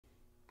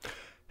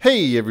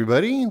Hey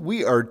everybody,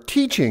 we are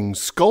teaching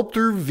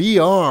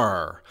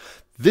SculptrVR.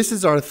 This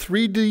is our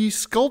 3D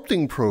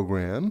sculpting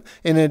program.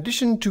 In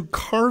addition to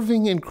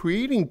carving and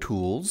creating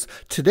tools,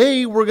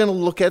 today we're going to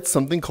look at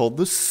something called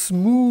the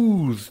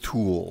smooth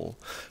tool.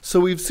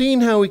 So we've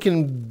seen how we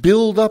can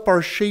build up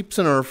our shapes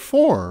and our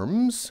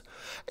forms,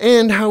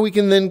 and how we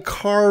can then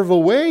carve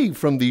away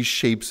from these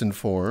shapes and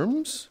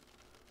forms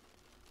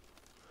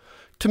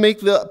to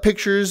make the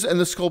pictures and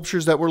the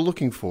sculptures that we're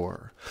looking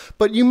for.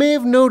 But you may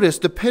have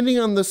noticed, depending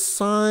on the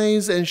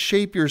size and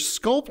shape you're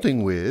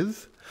sculpting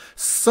with,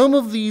 some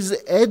of these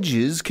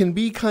edges can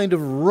be kind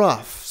of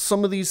rough.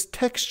 Some of these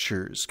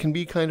textures can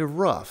be kind of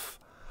rough.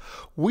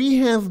 We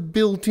have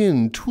built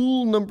in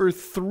tool number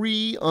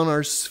 3 on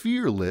our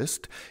sphere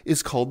list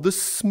is called the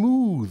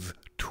smooth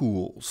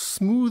tool,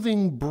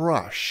 smoothing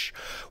brush,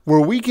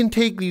 where we can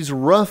take these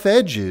rough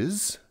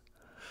edges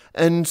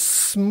and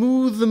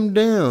smooth them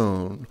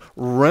down,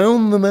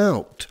 round them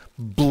out,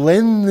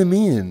 blend them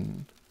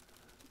in.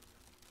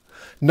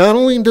 Not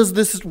only does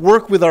this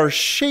work with our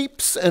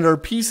shapes and our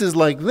pieces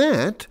like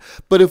that,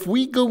 but if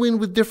we go in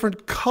with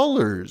different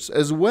colors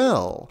as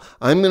well.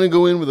 I'm going to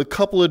go in with a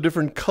couple of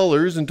different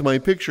colors into my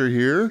picture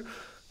here.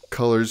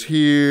 Colors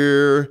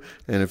here,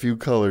 and a few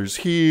colors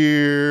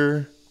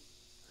here.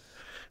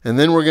 And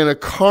then we're going to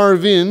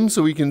carve in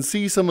so we can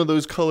see some of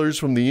those colors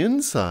from the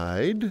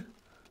inside.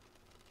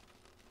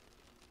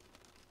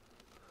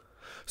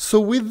 So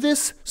with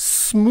this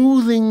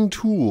smoothing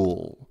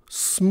tool,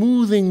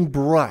 smoothing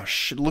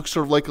brush, it looks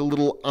sort of like a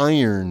little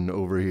iron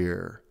over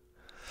here.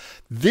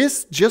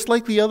 This, just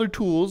like the other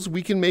tools,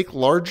 we can make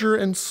larger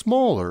and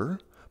smaller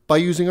by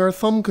using our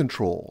thumb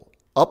control.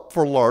 Up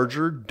for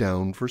larger,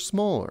 down for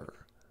smaller.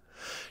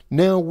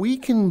 Now we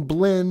can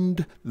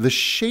blend the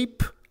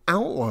shape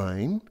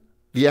outline,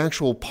 the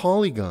actual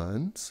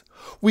polygons.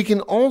 We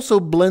can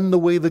also blend the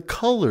way the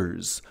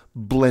colors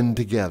blend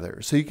together.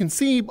 So you can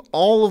see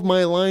all of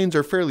my lines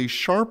are fairly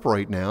sharp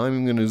right now.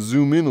 I'm going to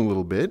zoom in a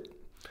little bit.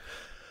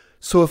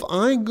 So if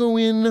I go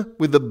in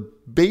with the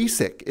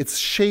basic, it's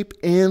shape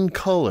and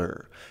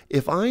color.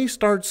 If I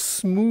start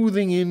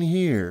smoothing in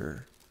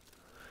here,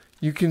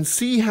 you can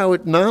see how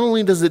it not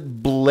only does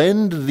it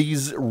blend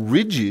these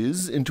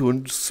ridges into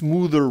a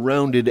smoother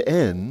rounded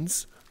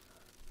ends,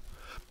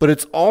 but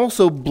it's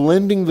also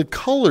blending the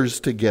colors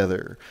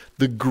together.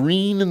 The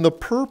green and the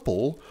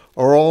purple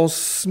are all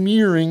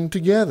smearing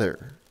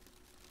together,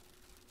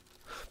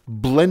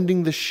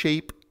 blending the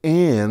shape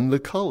and the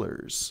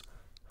colors.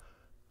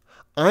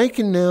 I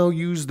can now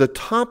use the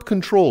top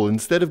control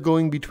instead of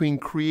going between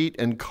create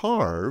and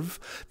carve.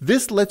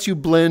 This lets you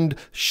blend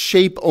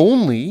shape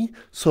only,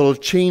 so it'll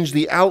change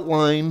the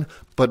outline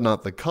but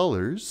not the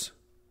colors.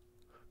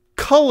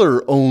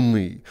 Color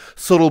only,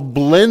 so it'll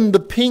blend the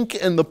pink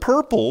and the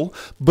purple,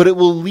 but it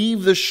will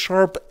leave the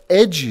sharp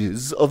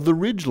edges of the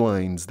ridge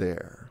lines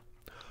there.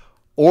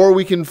 Or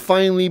we can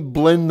finally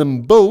blend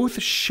them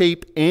both,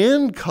 shape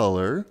and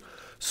color,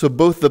 so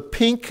both the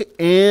pink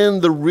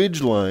and the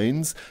ridge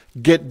lines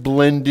get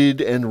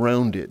blended and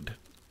rounded.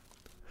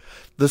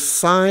 The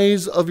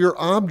size of your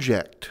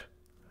object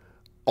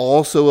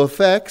also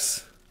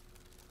affects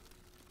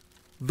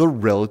the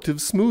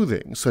relative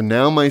smoothing. So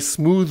now my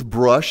smooth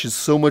brush is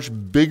so much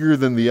bigger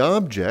than the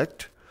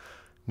object.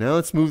 Now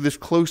let's move this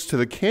close to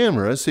the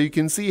camera so you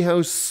can see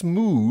how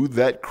smooth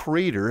that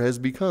crater has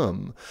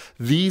become.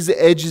 These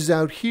edges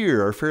out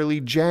here are fairly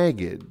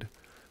jagged.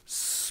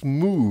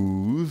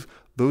 Smooth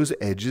those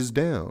edges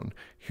down.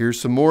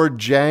 Here's some more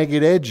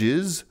jagged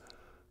edges.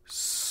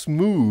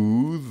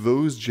 Smooth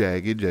those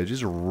jagged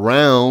edges,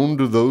 round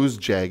those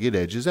jagged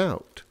edges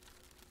out.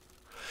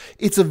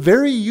 It's a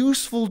very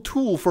useful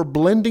tool for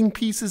blending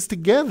pieces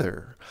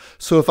together.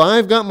 So if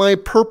I've got my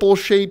purple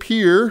shape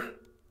here,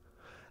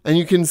 and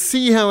you can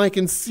see how I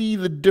can see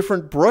the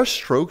different brush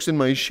strokes in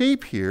my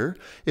shape here,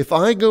 if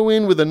I go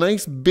in with a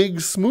nice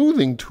big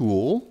smoothing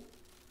tool,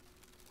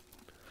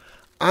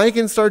 I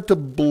can start to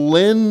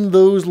blend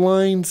those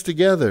lines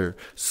together,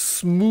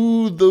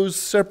 smooth those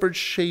separate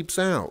shapes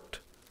out,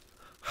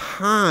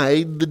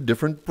 hide the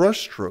different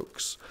brush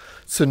strokes.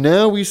 So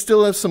now we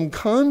still have some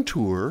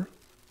contour,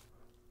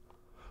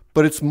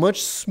 but it's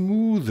much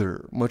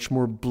smoother, much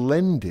more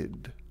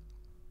blended.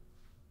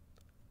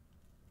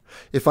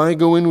 If I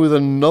go in with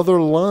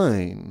another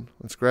line,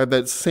 let's grab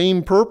that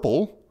same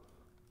purple,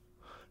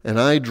 and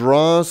I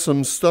draw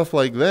some stuff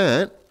like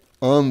that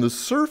on the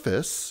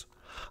surface,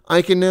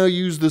 I can now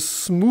use the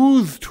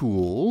smooth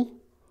tool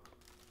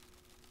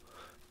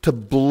to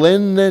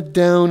blend that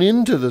down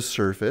into the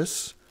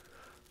surface.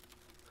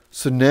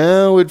 So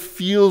now it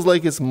feels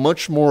like it's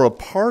much more a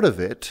part of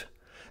it,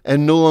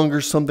 and no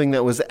longer something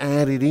that was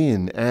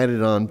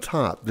added on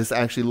top. This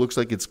actually looks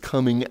like it's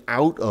coming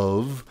out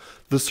of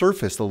the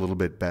surface a little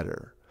bit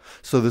better.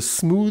 So the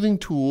smoothing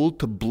tool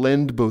to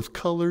blend both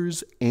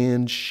colors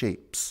and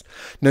shapes.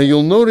 Now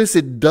you'll notice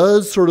it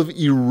does sort of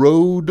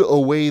erode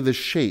away the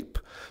shape.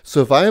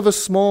 So if I have a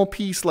small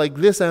piece like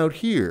this out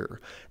here,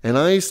 and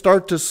I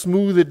start to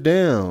smooth it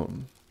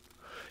down,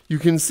 You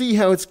can see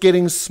how it's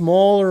getting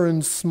smaller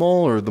and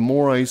smaller the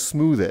more I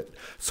smooth it.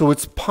 So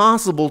it's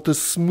possible to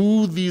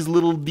smooth these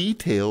little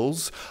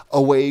details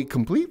away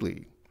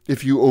completely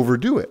if you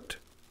overdo it.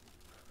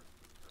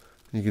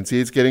 You can see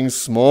it's getting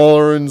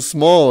smaller and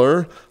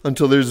smaller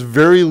until there's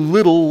very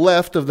little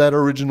left of that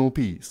original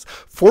piece.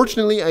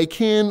 Fortunately, I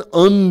can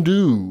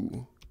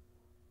undo.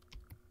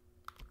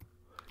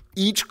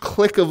 Each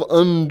click of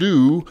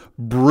undo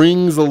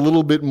brings a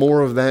little bit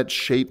more of that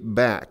shape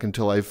back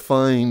until I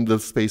find the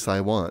space I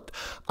want.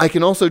 I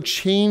can also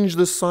change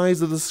the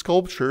size of the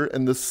sculpture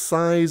and the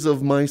size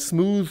of my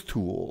smooth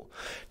tool.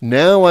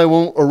 Now I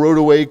won't erode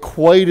away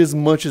quite as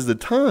much as the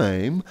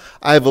time.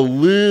 I have a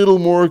little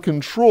more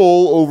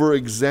control over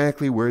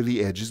exactly where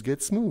the edges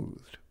get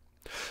smoothed.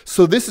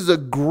 So this is a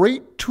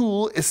great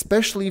tool,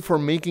 especially for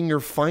making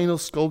your final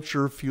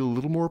sculpture feel a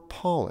little more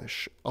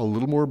polished, a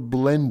little more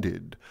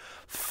blended.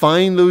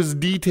 Find those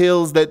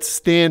details that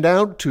stand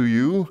out to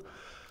you,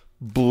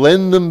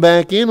 blend them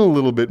back in a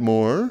little bit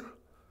more.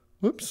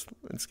 Whoops,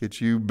 let's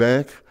get you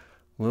back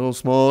a little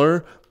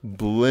smaller,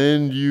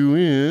 blend you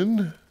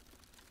in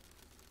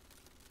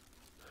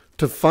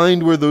to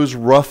find where those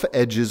rough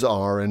edges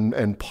are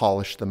and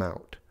polish them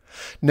out.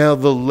 Now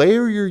the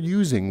layer you're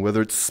using,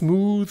 whether it's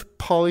smooth,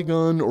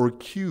 polygon, or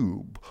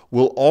cube,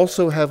 will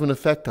also have an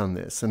effect on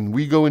this, and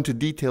we go into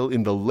detail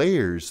in the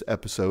layers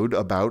episode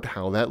about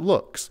how that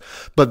looks.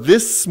 But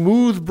this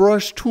smooth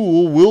brush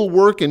tool will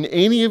work in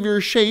any of your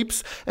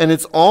shapes, and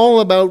it's all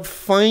about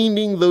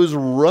finding those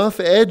rough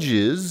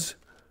edges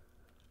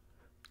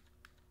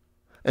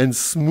and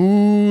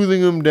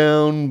smoothing them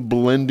down,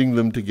 blending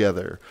them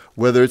together.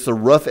 Whether it's the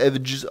rough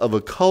edges of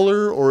a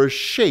color or a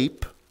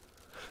shape,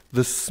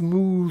 the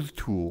smooth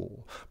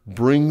tool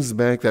brings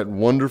back that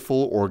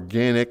wonderful,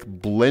 organic,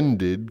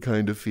 blended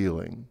kind of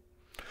feeling.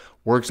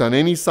 Works on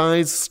any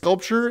size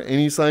sculpture,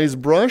 any size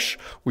brush.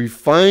 We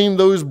find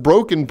those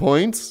broken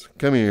points.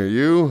 Come here,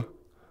 you.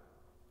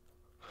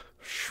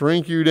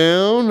 Shrink you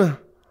down.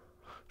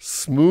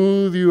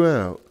 Smooth you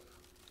out.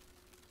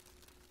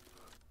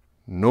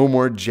 No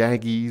more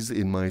jaggies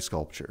in my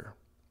sculpture.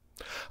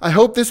 I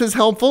hope this is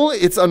helpful.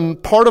 It's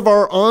part of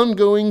our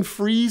ongoing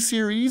free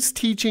series,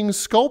 Teaching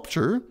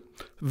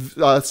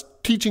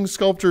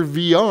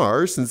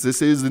SculptrVR, since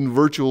this is in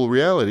virtual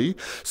reality.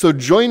 So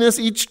join us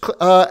each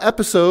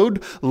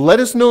episode. Let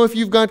us know if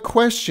you've got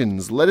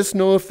questions. Let us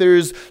know if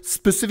there's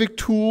specific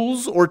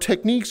tools or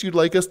techniques you'd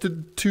like us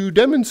to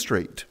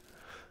demonstrate.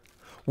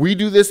 We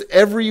do this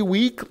every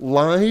week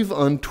live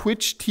on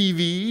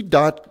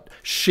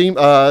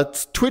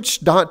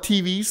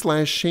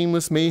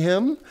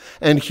twitch.tv/shamelessmayhem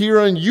and here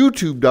on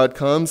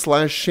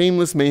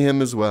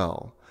youtube.com/shamelessmayhem as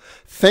well.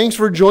 Thanks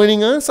for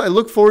joining us. I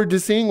look forward to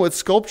seeing what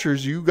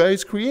sculptures you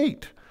guys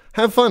create.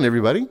 Have fun,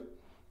 everybody.